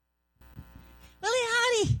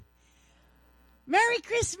Merry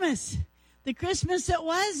Christmas. The Christmas that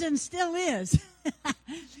was and still is.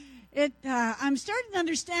 I'm starting to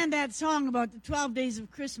understand that song about the 12 days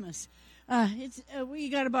of Christmas. We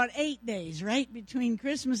got about 8 days, right, between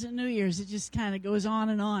Christmas and New Year's. It just kind of goes on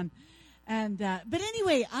and on. But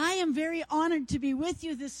anyway, I am very honored to be with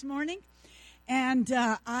you this morning, and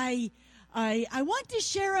I want to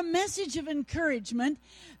share a message of encouragement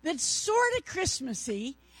that's sort of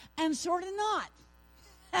Christmassy and sort of not.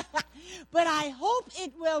 But I hope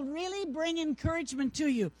it will really bring encouragement to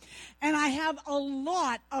you. And I have a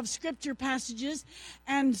lot of scripture passages,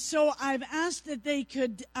 and so I've asked that they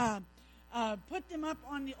could put them up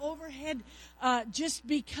on the overhead just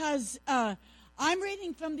because I'm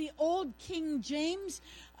reading from the old King James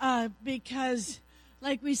because,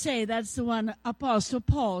 like we say, that's the one Apostle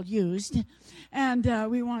Paul used. And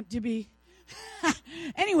we want to be...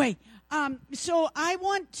 Anyway, so I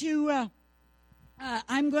want to...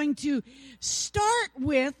 I'm going to start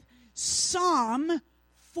with Psalm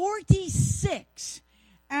 46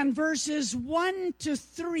 and verses 1 to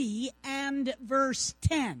 3 and verse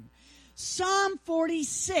 10. Psalm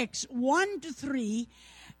 46, 1 to 3,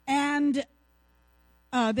 and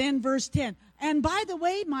then verse 10. And by the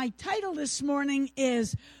way, my title this morning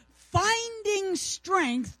is Finding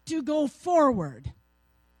Strength to Go Forward.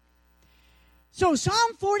 So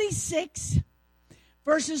Psalm 46,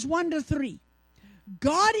 verses 1 to 3.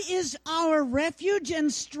 God is our refuge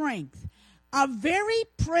and strength, a very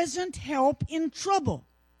present help in trouble.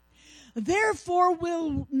 Therefore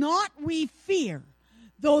will not we fear,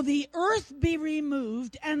 though the earth be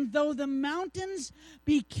removed, and though the mountains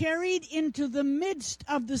be carried into the midst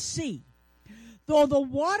of the sea, though the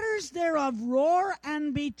waters thereof roar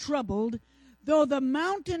and be troubled, though the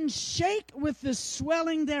mountains shake with the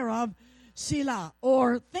swelling thereof, Selah.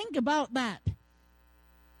 Or think about that.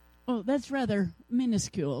 Oh, that's rather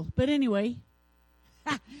minuscule. But anyway,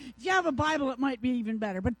 if you have a Bible, it might be even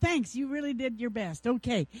better. But thanks, you really did your best.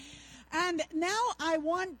 Okay. And now I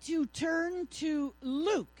want to turn to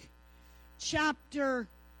Luke chapter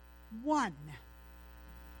 1.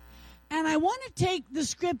 And I want to take the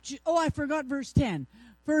scripture. Oh, I forgot verse 10.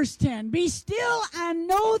 Verse 10. Be still and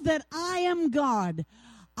know that I am God.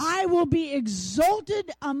 I will be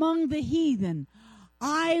exalted among the heathen.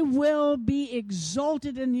 I will be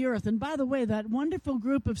exalted in the earth. And by the way, that wonderful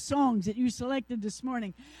group of songs that you selected this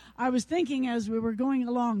morning, I was thinking as we were going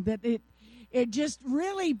along that it just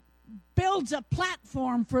really builds a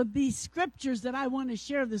platform for these scriptures that I want to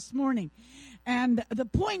share this morning. And the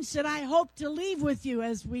points that I hope to leave with you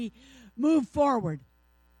as we move forward.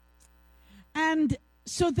 And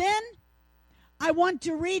so then I want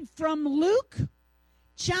to read from Luke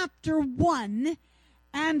chapter 1.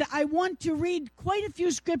 And I want to read quite a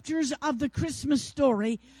few scriptures of the Christmas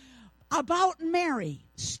story about Mary,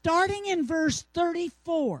 starting in verse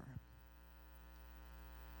 34.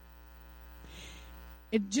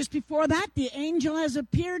 Just before that, the angel has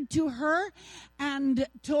appeared to her and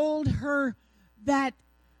told her that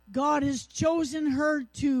God has chosen her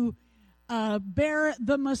to bear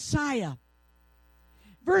the Messiah.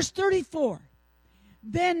 Verse 34.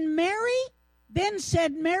 Then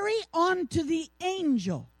said Mary unto the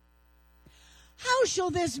angel, How shall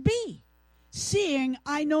this be, seeing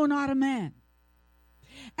I know not a man?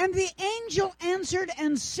 And the angel answered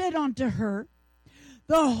and said unto her,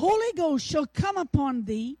 The Holy Ghost shall come upon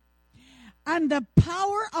thee, and the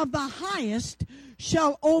power of the highest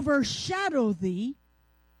shall overshadow thee.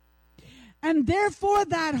 And therefore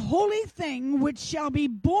that holy thing which shall be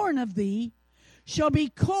born of thee shall be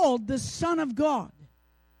called the Son of God.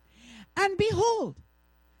 And behold,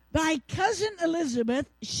 thy cousin Elizabeth,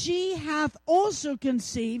 she hath also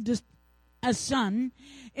conceived a son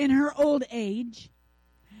in her old age.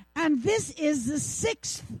 And this is the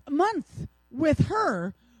 6th month with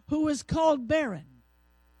her who is called barren.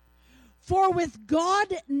 For with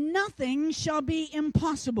God nothing shall be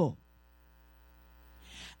impossible.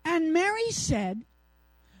 And Mary said,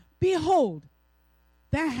 Behold,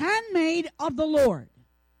 the handmaid of the Lord.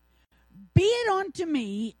 Be it unto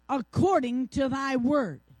me according to thy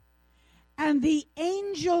word. And the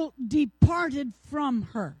angel departed from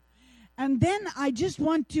her. And then I just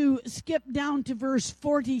want to skip down to verse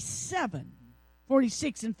 47,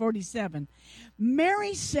 46 and 47.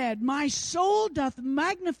 Mary said, My soul doth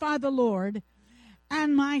magnify the Lord,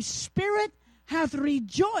 and my spirit hath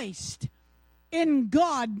rejoiced in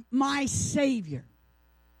God my Savior.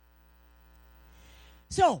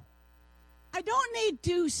 So, I don't need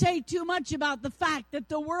to say too much about the fact that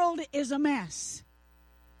the world is a mess.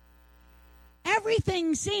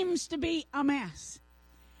 Everything seems to be a mess.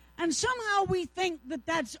 And somehow we think that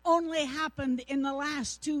that's only happened in the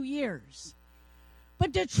last 2 years.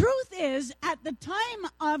 But the truth is, at the time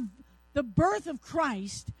of the birth of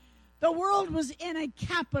Christ, the world was in a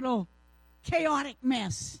capital chaotic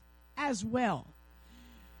mess as well.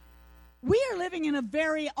 We are living in a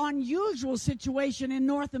very unusual situation in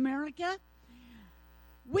North America.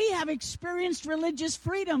 We have experienced religious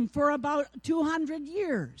freedom for about 200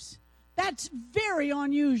 years. That's very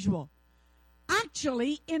unusual.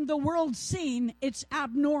 Actually, in the world scene, it's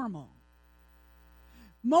abnormal.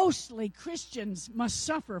 Mostly Christians must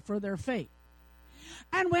suffer for their faith.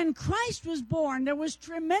 And when Christ was born, there was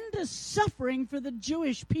tremendous suffering for the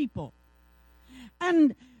Jewish people.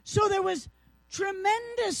 And so there was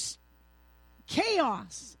tremendous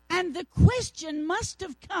chaos. And the question must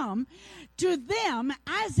have come to them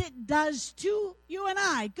as it does to you and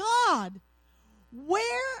I. God,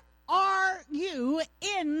 where are you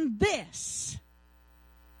in this?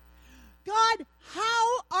 God,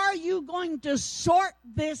 how are you going to sort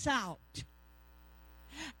this out?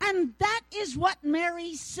 And that is what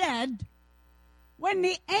Mary said when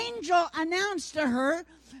the angel announced to her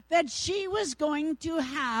that she was going to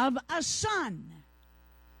have a son.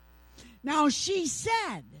 Now she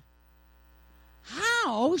said,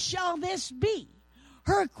 how shall this be?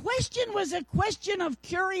 Her question was a question of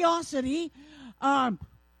curiosity,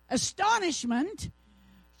 astonishment.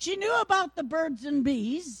 She knew about the birds and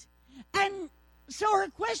bees. And so her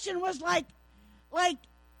question was like,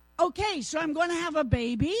 okay, so I'm going to have a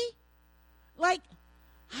baby. Like,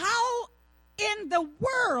 how in the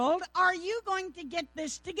world are you going to get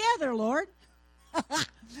this together, Lord?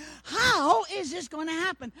 How is this going to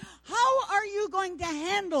happen? How are you going to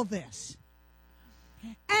handle this?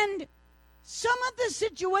 And some of the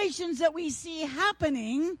situations that we see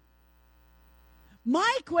happening,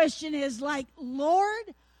 my question is like,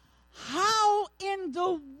 Lord, how in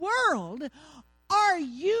the world are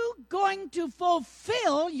you going to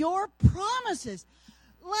fulfill your promises?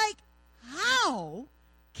 Like, how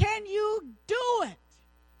can you do it?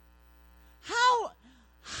 How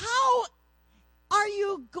are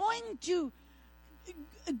you going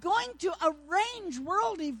to arrange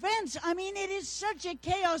world events? I mean, it is such a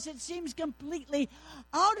chaos. It seems completely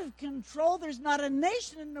out of control. There's not a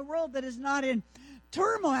nation in the world that is not in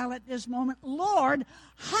turmoil at this moment. Lord,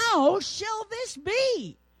 how shall this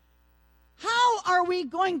be? How are we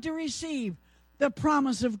going to receive the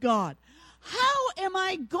promise of God? How am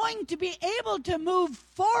I going to be able to move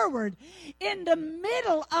forward in the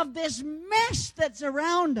middle of this mess that's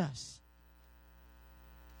around us?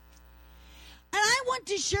 And I want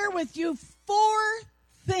to share with you 4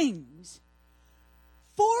 things,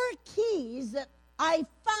 4 keys that I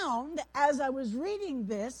found as I was reading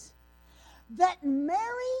this that Mary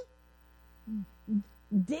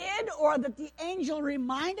did, or that the angel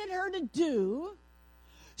reminded her to do,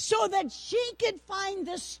 so that she could find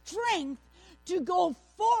the strength to go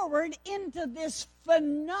forward into this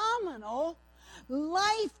phenomenal,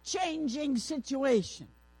 life-changing situation.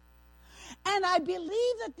 And I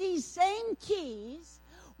believe that these same keys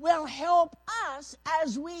will help us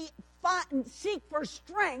as we seek for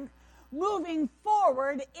strength moving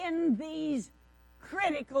forward in these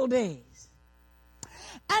critical days.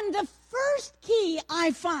 And the first key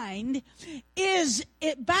I find is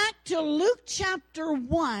back to Luke chapter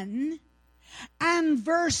 1 and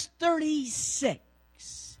verse 36.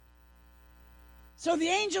 So the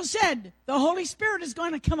angel said, the Holy Spirit is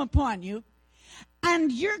going to come upon you,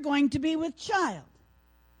 and you're going to be with child.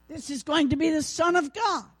 This is going to be the Son of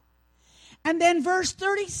God. And then verse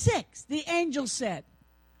 36, the angel said,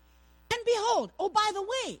 and behold, oh, by the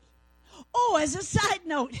way, as a side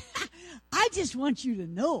note, I just want you to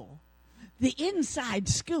know the inside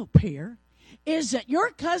scoop here is that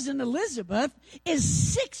your cousin Elizabeth is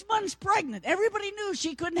 6 months pregnant. Everybody knew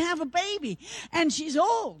she couldn't have a baby, and she's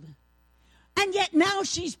old. And yet now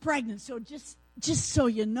she's pregnant. So just so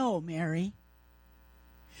you know, Mary,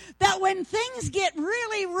 that when things get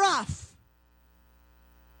really rough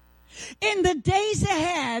in the days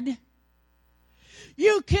ahead,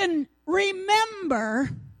 you can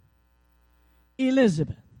remember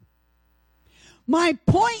Elizabeth. My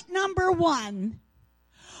point number 1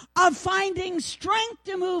 of finding strength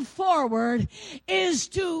to move forward is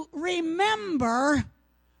to remember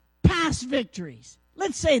past victories.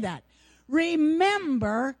 Let's say that.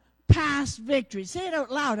 Remember past victories. Say it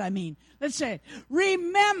out loud, I mean. Let's say it.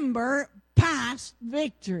 Remember past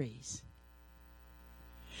victories.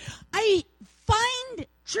 I find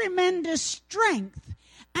tremendous strength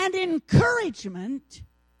and encouragement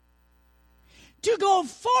to go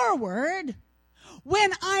forward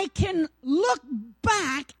when I can look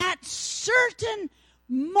back at certain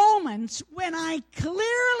moments when I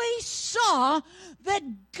clearly saw the that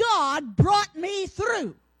God brought me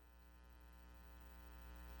through.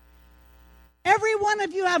 Every one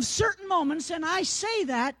of you have certain moments, and I say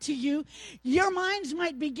that to you, your minds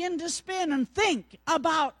might begin to spin and think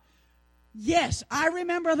about, yes, I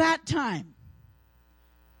remember that time.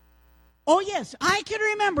 Oh, yes, I can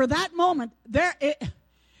remember that moment.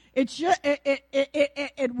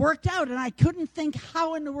 It worked out, and I couldn't think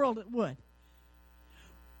how in the world it would.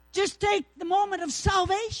 Just take the moment of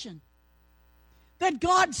salvation, that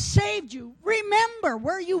God saved you. Remember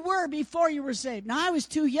where you were before you were saved. Now, I was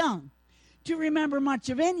too young to remember much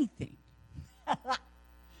of anything.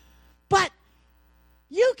 But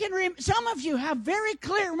you can some of you have very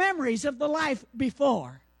clear memories of the life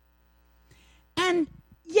before. And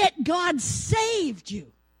yet God saved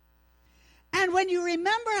you. And when you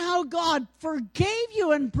remember how God forgave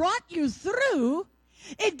you and brought you through,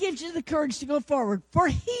 it gives you the courage to go forward for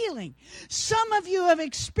healing. Some of you have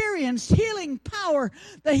experienced healing power,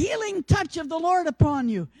 the healing touch of the Lord upon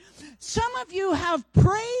you. Some of you have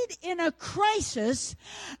prayed in a crisis,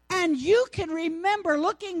 and you can remember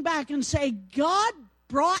looking back and say, God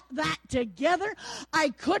brought that together. I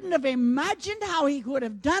couldn't have imagined how he would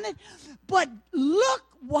have done it, but look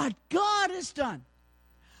what God has done.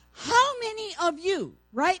 How many of you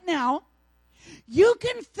right now, you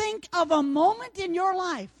can think of a moment in your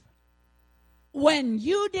life when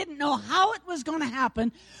you didn't know how it was going to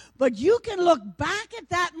happen, but you can look back at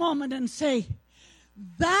that moment and say,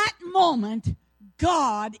 that moment,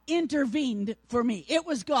 God intervened for me. It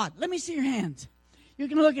was God. Let me see your hands. You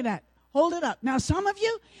can look at that. Hold it up. Now, some of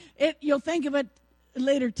you, you'll think of it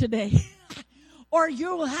later today. Or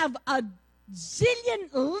you will have a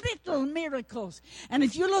zillion little miracles. And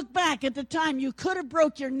if you look back at the time, you could have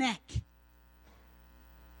broke your neck.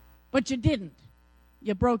 But you didn't.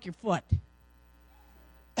 You broke your foot.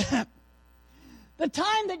 The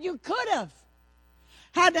time that you could have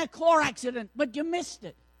had that car accident, but you missed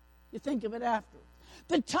it. You think of it afterwards.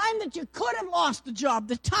 The time that you could have lost the job,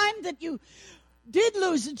 the time that you did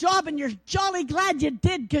lose the job and you're jolly glad you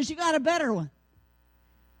did because you got a better one.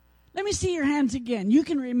 Let me see your hands again. You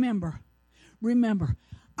can remember. Remember.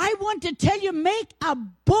 I want to tell you, make a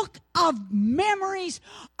book of memories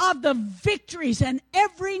of the victories. And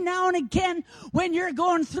every now and again, when you're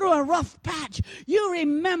going through a rough patch, you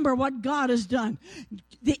remember what God has done.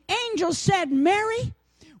 The angel said, Mary,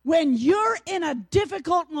 when you're in a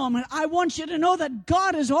difficult moment, I want you to know that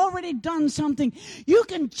God has already done something. You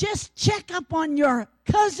can just check up on your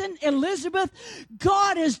cousin Elizabeth.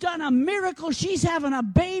 God has done a miracle. She's having a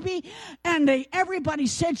baby, and everybody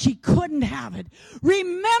said she couldn't have it.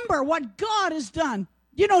 Remember what God has done.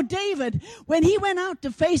 You know, David, when he went out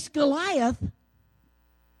to face Goliath,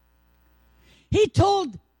 he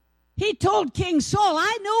told King Saul,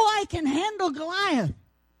 I know I can handle Goliath.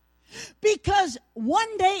 Because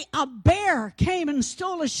one day a bear came and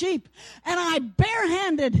stole a sheep, and I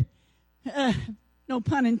barehanded, no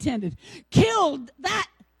pun intended, killed that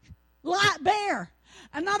bear.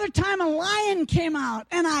 Another time a lion came out,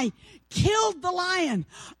 and I killed the lion.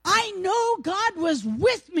 I know God was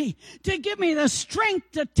with me to give me the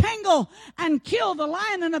strength to tangle and kill the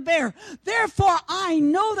lion and the bear. Therefore, I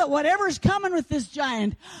know that whatever's coming with this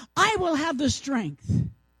giant, I will have the strength.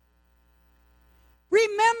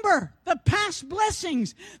 Remember the past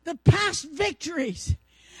blessings, the past victories.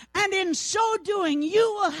 And in so doing,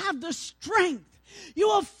 you will have the strength. You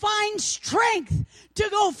will find strength to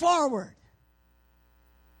go forward.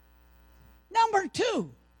 Number 2,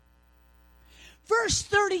 verse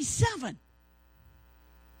 37.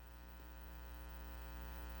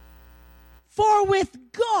 For with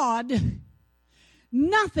God,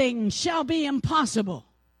 nothing shall be impossible.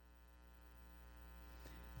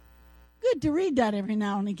 Good to read that every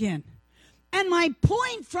now and again. And my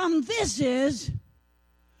point from this is,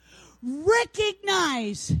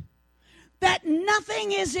 recognize that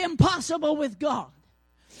nothing is impossible with God.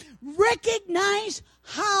 Recognize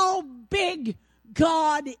how big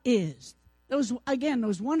God is. Those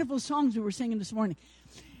wonderful songs we were singing this morning.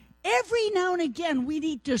 Every now and again, we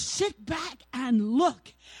need to sit back and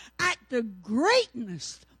look at the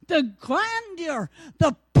greatness, the grandeur,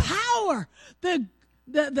 the power, the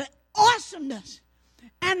awesomeness,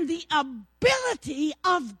 and the ability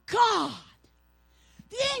of God.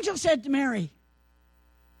 The angel said to Mary,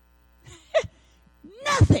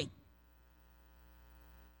 nothing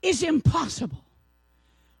is impossible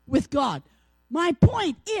with God. My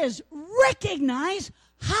point is, recognize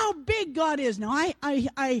how big God is. Now,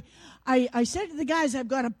 I said to the guys, I've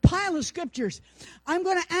got a pile of scriptures. I'm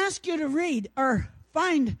going to ask you to read or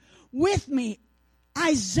find with me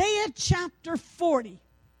Isaiah chapter 40.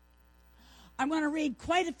 I'm going to read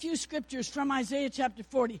quite a few scriptures from Isaiah chapter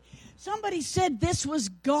 40. Somebody said this was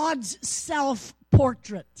God's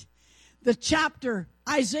self-portrait, the chapter,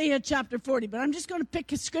 Isaiah chapter 40. But I'm just going to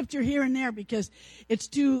pick a scripture here and there because it's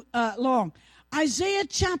too long. Isaiah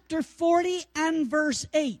chapter 40 and verse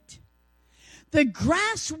 8. The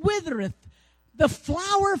grass withereth, the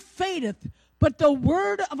flower fadeth, but the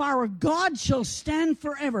word of our God shall stand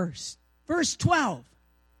forever. Verse 12.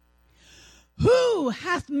 Who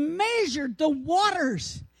hath measured the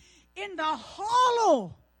waters in the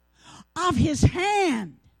hollow of his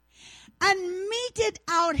hand, and meted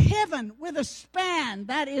out heaven with a span,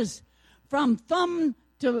 that is, from thumb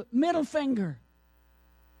to middle finger?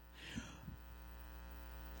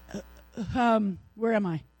 Where am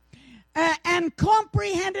I? And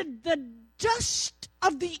comprehended the dust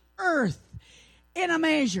of the earth in a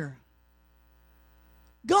measure.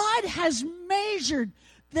 God has measured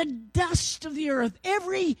the dust of the earth,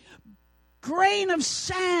 every grain of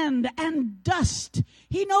sand and dust.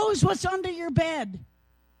 He knows what's under your bed.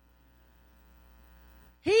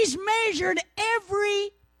 He's measured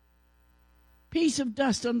every piece of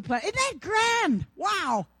dust on the planet. Isn't that grand?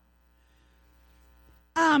 Wow.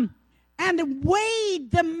 And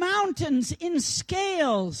weighed the mountains in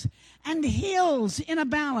scales and hills in a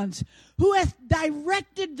balance. Who hath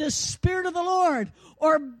directed the Spirit of the Lord,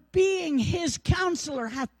 or being his counselor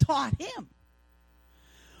hath taught him?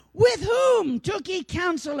 With whom took he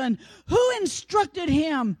counsel, and who instructed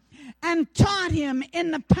him and taught him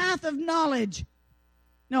in the path of knowledge?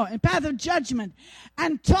 No, in path of judgment,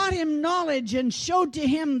 and taught him knowledge, and showed to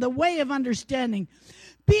him the way of understanding.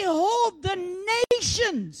 Behold, the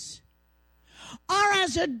nations are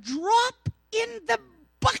as a drop in the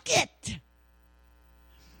bucket,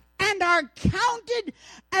 and are counted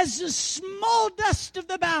as the small dust of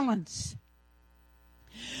the balance.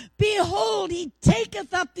 Behold, he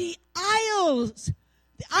taketh up the isles,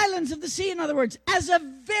 the islands of the sea, in other words, as a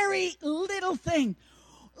very little thing.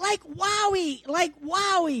 Like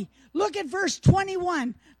wowie. Look at verse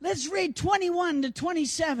 21. Let's read 21 to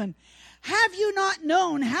 27. Have you not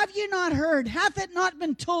known? Have you not heard? Hath it not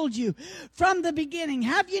been told you from the beginning?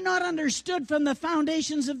 Have you not understood from the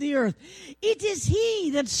foundations of the earth? It is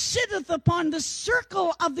he that sitteth upon the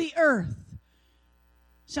circle of the earth.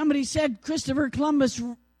 Somebody said Christopher Columbus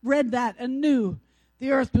read that and knew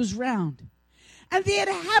the earth was round. And the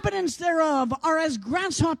inhabitants thereof are as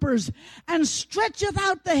grasshoppers, and stretcheth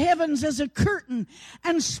out the heavens as a curtain,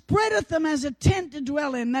 and spreadeth them as a tent to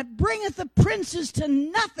dwell in, that bringeth the princes to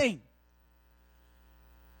nothing.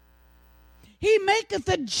 He maketh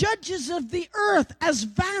the judges of the earth as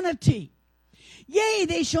vanity. Yea,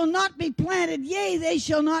 they shall not be planted. Yea, they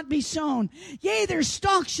shall not be sown. Yea, their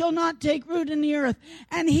stalk shall not take root in the earth.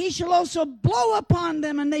 And he shall also blow upon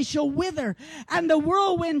them, and they shall wither. And the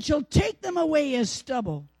whirlwind shall take them away as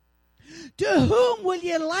stubble. To whom will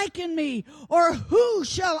ye liken me? Or who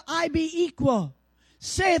shall I be equal?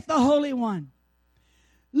 Saith the Holy One.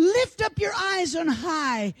 Lift up your eyes on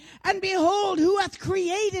high, and behold, who hath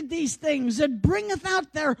created these things, that bringeth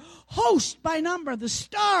out their host by number, the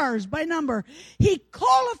stars by number. He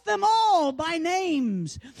calleth them all by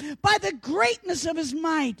names, by the greatness of his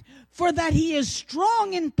might, for that he is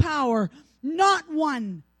strong in power, not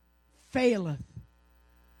one faileth.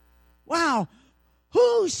 Wow.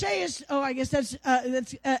 Who sayest, I guess that's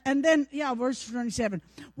and then, verse 27.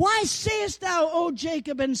 Why sayest thou, O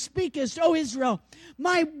Jacob, and speakest, O Israel,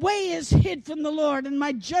 my way is hid from the Lord, and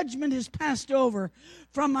my judgment is passed over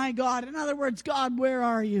from my God? In other words, God, where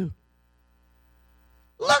are you?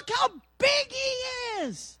 Look how big he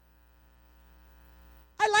is.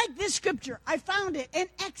 I like this scripture. I found it in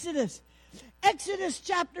Exodus. Exodus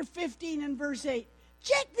chapter 15 and verse 8.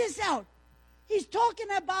 Check this out. He's talking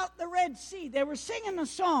about the Red Sea. They were singing a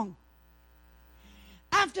song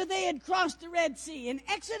after they had crossed the Red Sea. In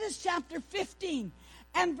Exodus chapter 15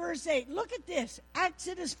 and verse 8. Look at this.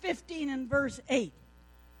 Exodus 15 and verse 8.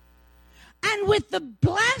 And with the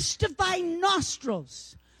blast of thy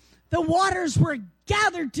nostrils, the waters were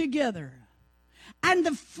gathered together, and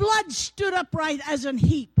the flood stood upright as an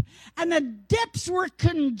heap, and the depths were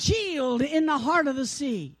congealed in the heart of the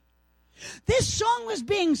sea. This song was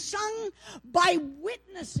being sung by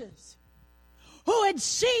witnesses who had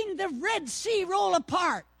seen the Red Sea roll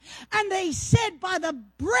apart. And they said, by the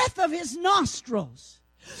breath of his nostrils,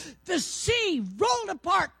 the sea rolled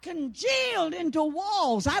apart, congealed into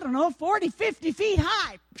walls, 40, 50 feet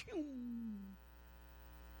high. Pew!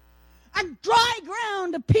 And dry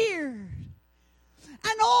ground appeared.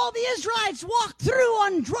 And all the Israelites walked through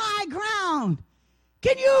on dry ground.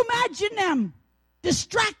 Can you imagine them?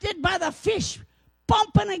 Distracted by the fish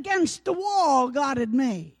bumping against the wall God had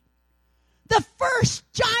made. The first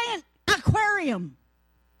giant aquarium.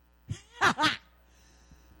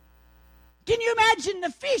 Can you imagine the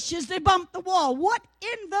fish as they bump the wall? What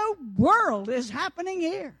in the world is happening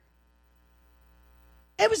here?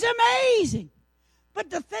 It was amazing. But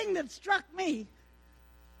the thing that struck me,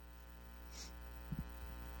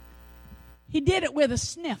 he did it with a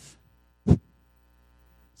sniff.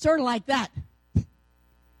 Sort of like that.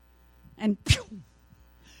 And phew,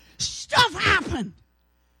 stuff happened.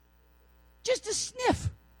 Just a sniff.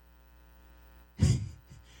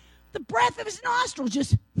 The breath of his nostril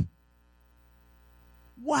just...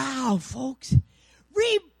 Wow, folks.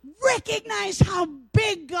 Recognize how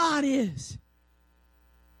big God is.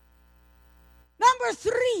 Number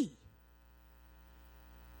 3.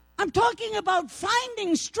 I'm talking about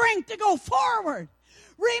finding strength to go forward.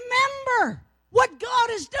 Remember what God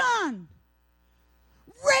has done.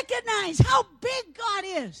 Recognize how big God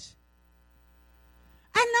is.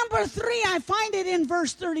 And number 3, I find it in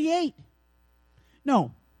verse 38.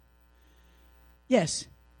 No. Yes.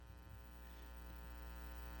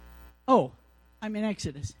 Oh, I'm in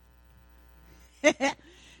Exodus.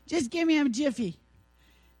 Just give me a jiffy.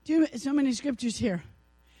 So many scriptures here.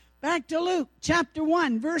 Back to Luke chapter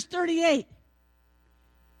 1, verse 38.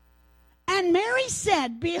 And Mary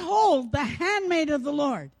said, behold, the handmaid of the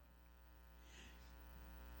Lord.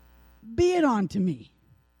 Be it unto me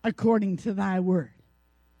according to thy word.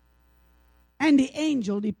 And the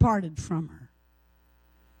angel departed from her.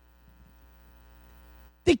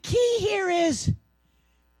 The key here is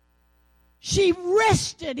she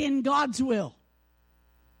rested in God's will.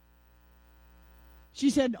 She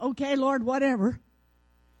said, okay, Lord, whatever.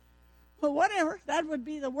 Well, whatever. That would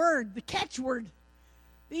be the word, the catchword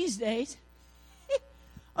these days.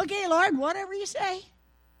 Okay, Lord, whatever you say.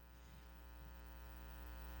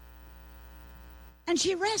 And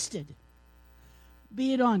she rested.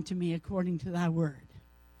 Be it unto me according to thy word.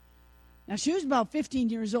 Now, she was about 15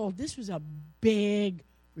 years old. This was a big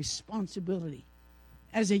responsibility.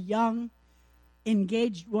 As a young,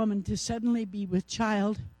 engaged woman to suddenly be with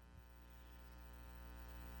child.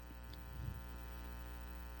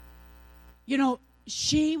 You know,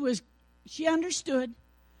 she understood.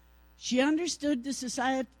 She understood the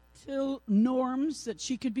societal norms, that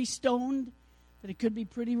she could be stoned, that it could be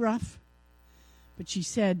pretty rough. But she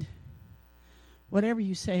said, whatever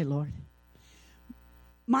you say, Lord.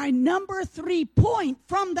 My number 3 point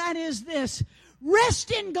from that is this: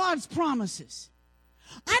 rest in God's promises.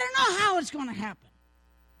 I don't know how it's going to happen.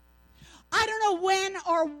 I don't know when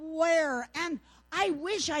or where, and I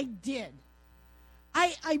wish I did.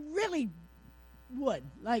 I really would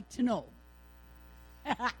like to know.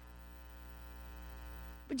 But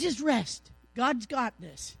just rest. God's got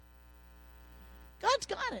this. God's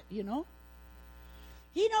got it, you know.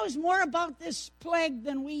 He knows more about this plague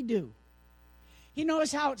than we do. He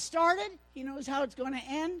knows how it started. He knows how it's going to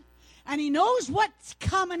end. And he knows what's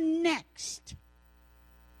coming next,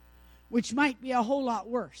 which might be a whole lot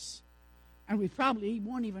worse. And we probably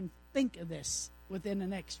won't even think of this within the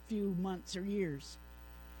next few months or years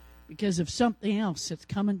because of something else that's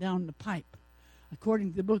coming down the pipe.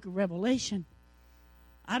 According to the book of Revelation,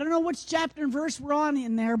 I don't know which chapter and verse we're on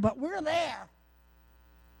in there, but we're there.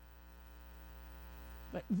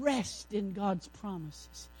 But rest in God's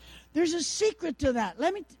promises. There's a secret to that.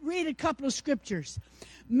 Let me read a couple of scriptures.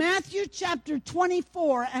 Matthew chapter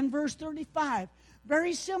 24 and verse 35.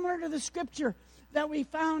 Very similar to the scripture that we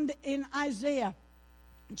found in Isaiah.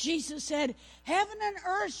 Jesus said, heaven and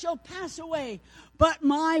earth shall pass away, but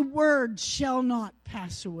my word shall not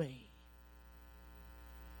pass away.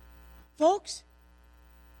 Folks,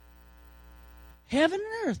 heaven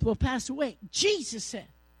and earth will pass away. Jesus said,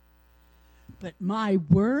 but my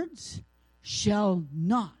words shall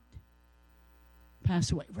not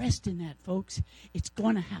pass away. Rest in that, folks. It's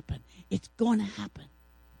going to happen. It's going to happen.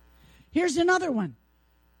 Here's another one.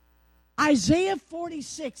 Isaiah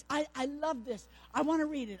 46. I love this. I want to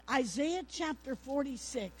read it. Isaiah chapter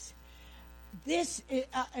 46. This,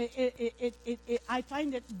 I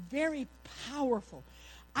find it very powerful.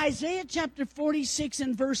 Isaiah chapter 46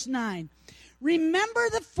 and verse 9. Remember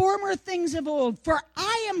the former things of old, for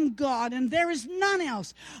I am God and there is none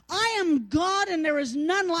else. I am God and there is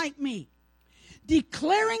none like me.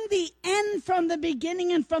 Declaring the end from the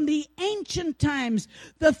beginning and from the ancient times,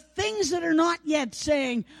 the things that are not yet,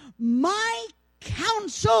 saying, my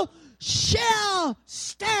counsel shall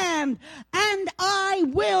stand and I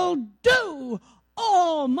will do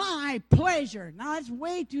all my pleasure. Now, that's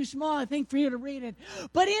way too small, I think, for you to read it.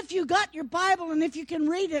 But if you got your Bible and if you can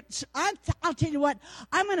read it, I'll tell you what,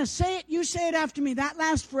 I'm going to say it, you say it after me, that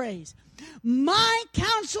last phrase. My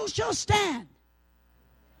counsel shall stand.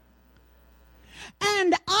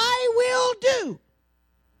 and I will do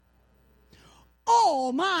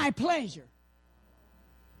all my pleasure.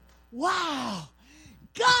 Wow.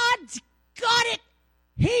 God's got it.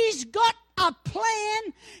 He's got a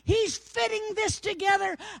plan. He's fitting this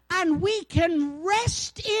together, and we can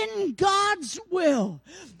rest in God's will.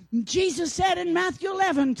 Jesus said in Matthew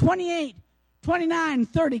 11, 28, 29,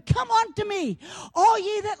 30, come unto me, all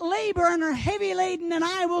ye that labor and are heavy laden, and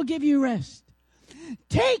I will give you rest.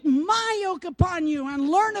 Take my yoke upon you and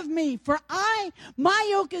learn of me, for my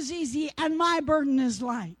yoke is easy and my burden is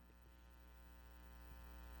light.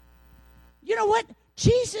 You know what?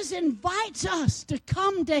 Jesus invites us to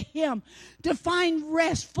come to him to find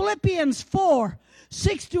rest. Philippians 4,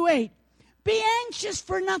 6 to 8. Be anxious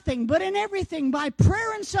for nothing, but in everything, by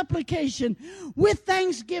prayer and supplication, with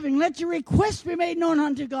thanksgiving, let your requests be made known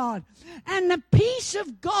unto God. And the peace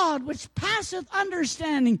of God, which passeth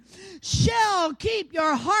understanding, shall keep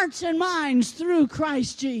your hearts and minds through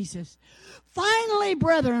Christ Jesus. Finally,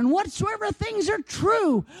 brethren, whatsoever things are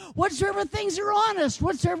true, whatsoever things are honest,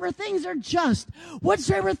 whatsoever things are just,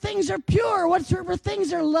 whatsoever things are pure, whatsoever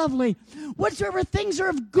things are lovely, whatsoever things are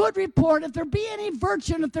of good report, if there be any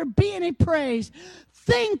virtue, and if there be any praise,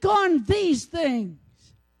 think on these things.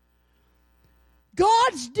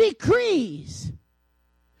 God's decrees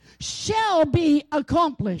shall be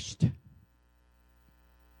accomplished.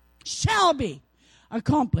 Shall be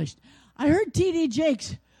accomplished. I heard T.D.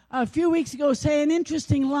 Jakes a few weeks ago say an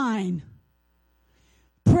interesting line.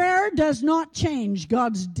 Prayer does not change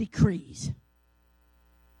God's decrees,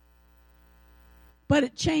 but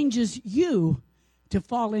it changes you to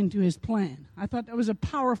fall into his plan. I thought that was a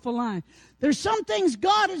powerful line. There's some things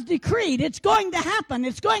God has decreed. It's going to happen.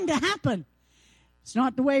 It's going to happen. It's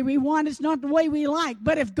not the way we want. It's not the way we like.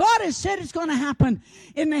 But if God has said it's going to happen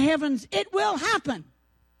in the heavens, it will happen.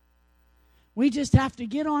 We just have to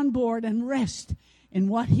get on board and rest in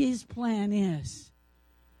what his plan is.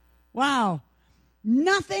 Wow.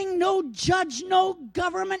 Nothing, no judge, no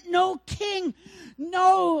government, no king,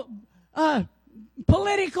 no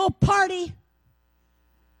political party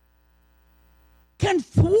can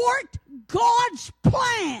thwart God's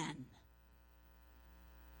plan.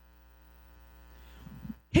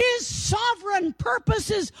 His sovereign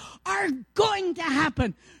purposes are going to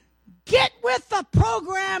happen. Get with the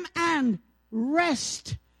program and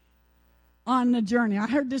rest on the journey. I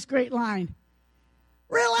heard this great line.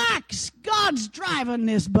 Relax, God's driving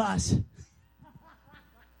this bus.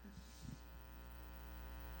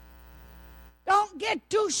 Don't get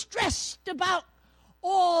too stressed about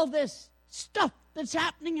all this stuff that's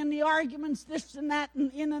happening in the arguments, this and that,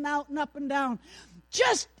 and in and out and up and down.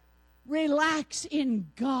 Just relax in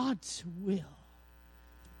God's will.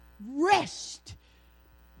 Rest.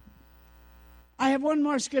 I have one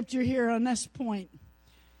more scripture here on this point.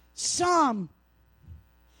 Psalm.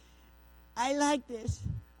 I like this.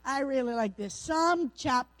 I really like this. Psalm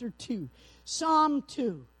chapter 2. Psalm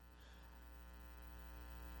 2.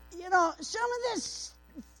 You know, some of this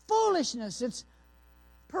foolishness, it's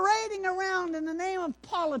parading around in the name of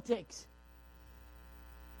politics.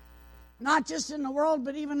 Not just in the world,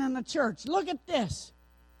 but even in the church. Look at this.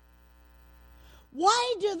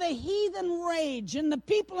 Why do the heathen rage and the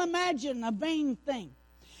people imagine a vain thing?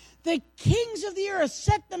 The kings of the earth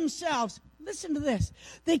set themselves, listen to this,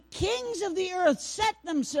 the kings of the earth set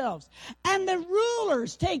themselves, and the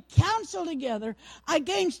rulers take counsel together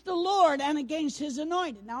against the Lord and against his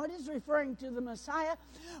anointed. Now it is referring to the Messiah,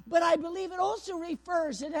 but I believe it also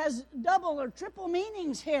refers, it has double or triple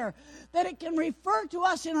meanings here, that it can refer to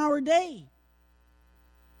us in our day.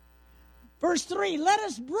 Verse 3, let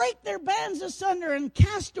us break their bands asunder and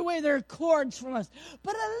cast away their cords from us.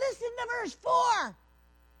 But listen to verse 4.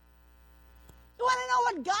 You want to know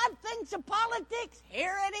what God thinks of politics?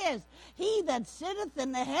 Here it is. He that sitteth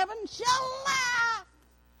in the heavens shall laugh.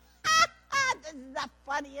 This is the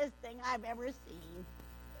funniest thing I've ever seen.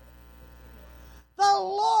 The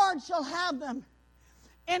Lord shall have them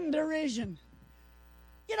in derision.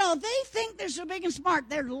 You know, they think they're so big and smart.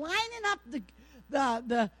 They're lining up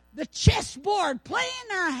the chessboard, playing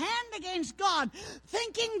their hand against God,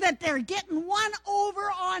 thinking that they're getting one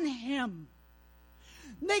over on him.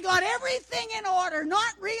 They got everything in order,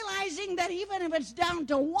 not realizing that even if it's down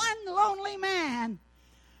to one lonely man,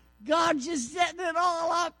 God's just setting it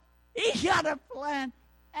all up. He got a plan,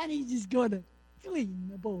 and he's just going to clean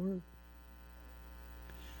the board.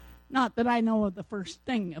 Not that I know of the first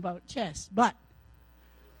thing about chess, but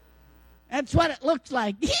that's what it looks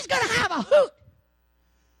like. He's going to have a hoot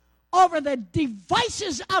over the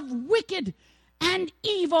devices of wicked and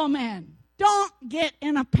evil men. Don't get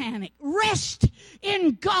in a panic. Rest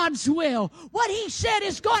in God's will. What He said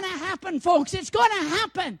is going to happen, folks. It's going to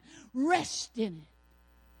happen. Rest in it.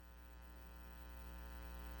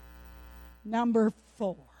 Number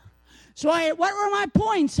 4. So what were my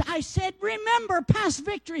points? I said, remember past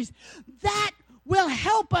victories. That will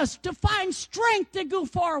help us to find strength to go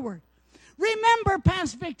forward. Remember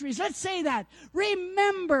past victories. Let's say that.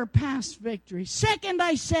 Remember past victories. Second,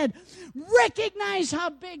 I said, recognize how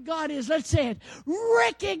big God is. Let's say it.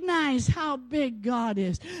 Recognize how big God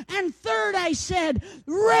is. And third, I said,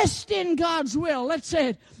 rest in God's will. Let's say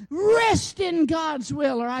it. Rest in God's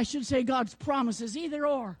will, or I should say God's promises, either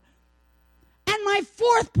or. And my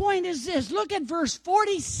fourth point is this. Look at verse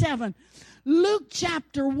 47. Luke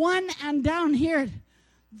chapter 1 and down here,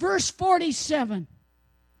 verse 47.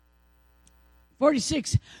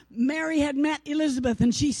 46, Mary had met Elizabeth,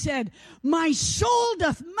 and she said, my soul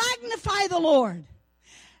doth magnify the Lord,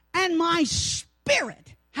 and my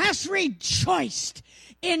spirit has rejoiced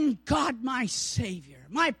in God my Savior.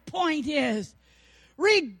 My point is,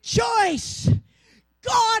 rejoice.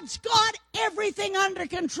 God's got everything under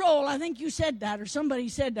control. I think you said that, or somebody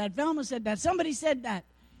said that. Velma said that. Somebody said that.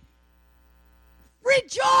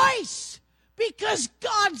 Rejoice! Because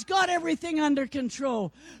God's got everything under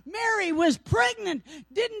control. Mary was pregnant,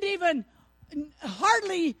 didn't even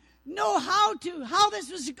hardly know how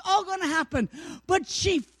this was all going to happen. But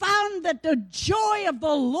she found that the joy of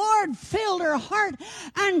the Lord filled her heart,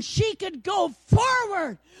 and she could go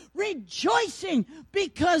forward rejoicing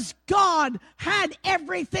because God had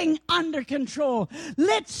everything under control.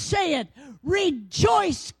 Let's say it.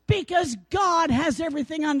 Rejoice because God has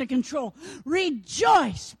everything under control.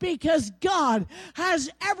 Rejoice because God has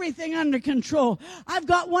everything under control. I've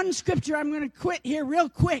got one scripture. I'm going to quit here real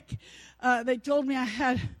quick. They told me I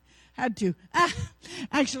had to.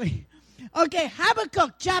 Actually, okay,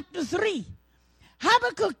 Habakkuk chapter 3.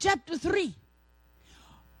 Habakkuk chapter 3.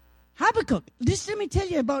 Habakkuk, let me tell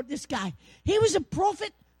you about this guy. He was a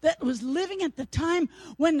prophet that was living at the time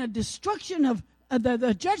when the destruction of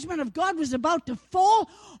the judgment of God was about to fall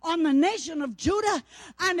on the nation of Judah,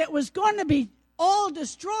 and it was going to be all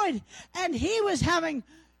destroyed. And he was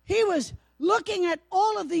looking at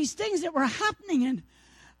all of these things that were happening,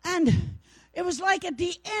 and it was like at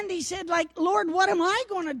the end he said, like, Lord, what am I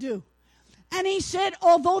going to do? And he said,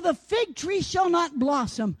 although the fig tree shall not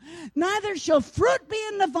blossom, neither shall fruit be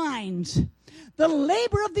in the vines, the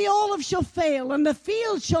labor of the olive shall fail, and the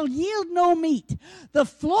field shall yield no meat. The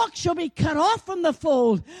flock shall be cut off from the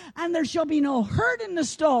fold, and there shall be no herd in the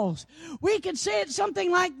stalls. We could say it something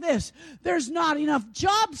like this. There's not enough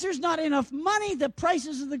jobs. There's not enough money. The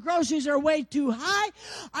prices of the groceries are way too high.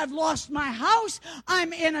 I've lost my house.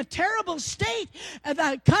 I'm in a terrible state.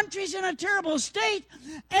 The country's in a terrible state.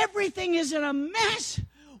 Everything is in a mess.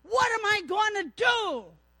 What am I going to do?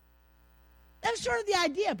 That was sort of the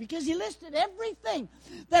idea, because he listed everything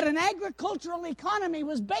that an agricultural economy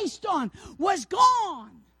was based on was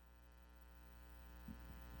gone.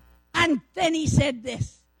 And then he said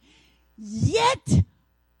this, yet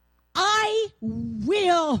I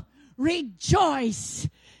will rejoice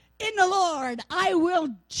in the Lord. I will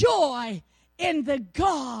joy in the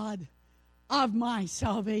God of my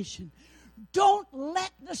salvation. Don't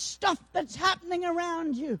let the stuff that's happening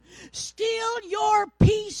around you steal your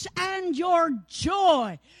peace and your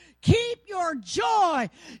joy. Keep your joy,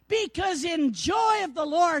 because in joy of the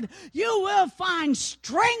Lord, you will find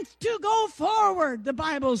strength to go forward, the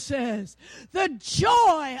Bible says. The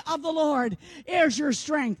joy of the Lord is your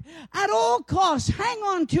strength. At all costs, hang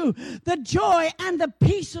on to the joy and the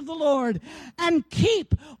peace of the Lord, and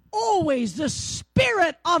keep always the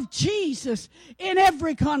Spirit of Jesus in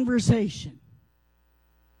every conversation.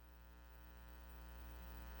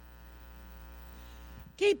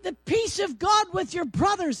 Keep the peace of God with your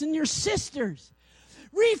brothers and your sisters.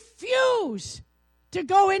 Refuse to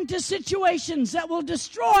go into situations that will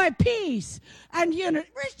destroy peace and unity.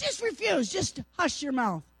 Just refuse. Just hush your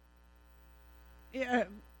mouth.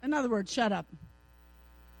 In other words, shut up.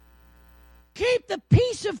 Keep the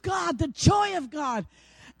peace of God, the joy of God,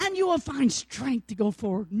 and you will find strength to go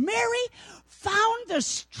forward. Mary found the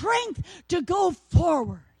strength to go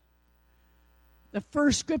forward. The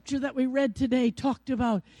first scripture that we read today talked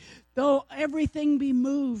about, though everything be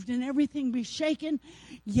moved and everything be shaken,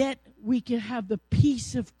 yet we can have the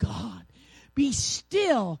peace of God. Be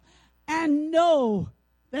still and know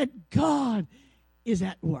that God is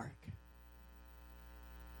at work.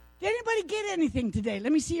 Did anybody get anything today?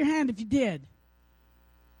 Let me see your hand if you did.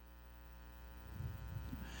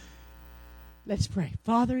 Let's pray.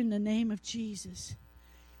 Father, in the name of Jesus,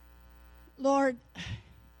 Lord,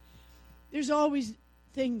 there's always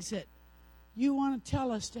things that you want to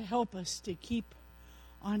tell us to help us to keep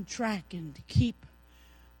on track and to keep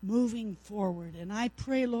moving forward. And I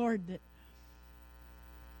pray, Lord, that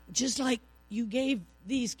just like you gave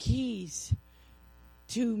these keys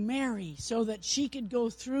to Mary so that she could go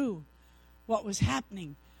through what was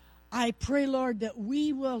happening, I pray, Lord, that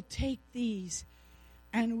we will take these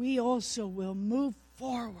and we also will move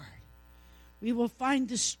forward. We will find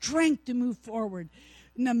the strength to move forward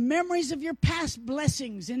in the memories of your past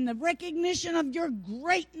blessings, in the recognition of your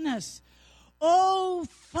greatness, oh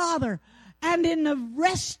Father, and in the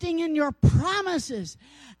resting in your promises,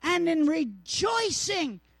 and in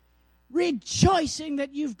rejoicing that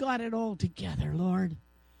you've got it all together, Lord.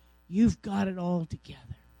 You've got it all together.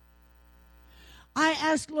 I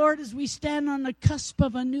ask, Lord, as we stand on the cusp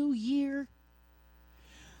of a new year,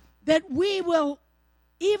 that we will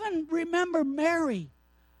even remember Mary,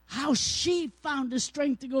 how she found the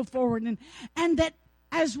strength to go forward, and that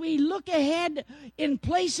as we look ahead in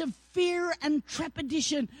place of fear and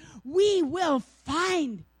trepidation, we will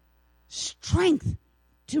find strength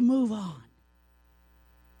to move on.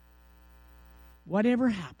 Whatever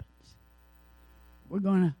happens,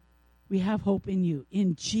 we have hope in you.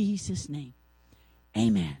 In Jesus' name,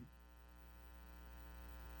 amen.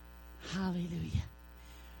 Hallelujah.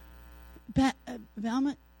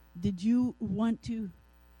 Velma, did you want to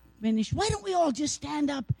finish? Why don't we all just stand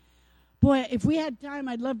up? Boy, if we had time,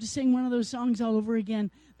 I'd love to sing one of those songs all over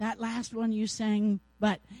again. That last one you sang,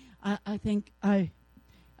 but I think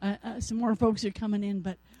some more folks are coming in.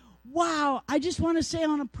 But wow, I just want to say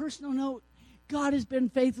on a personal note, God has been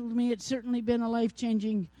faithful to me. It's certainly been a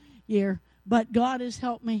life-changing year, but God has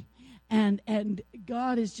helped me, and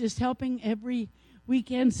God is just helping every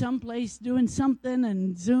weekend someplace doing something,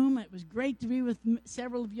 and Zoom. It was great to be with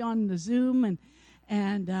several of you on the Zoom and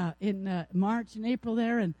in March and April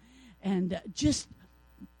there, and just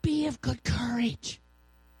be of good courage.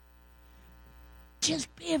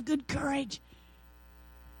 Just be of good courage.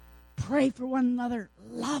 Pray for one another,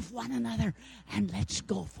 love one another, and let's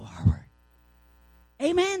go forward.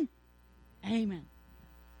 Amen? Amen.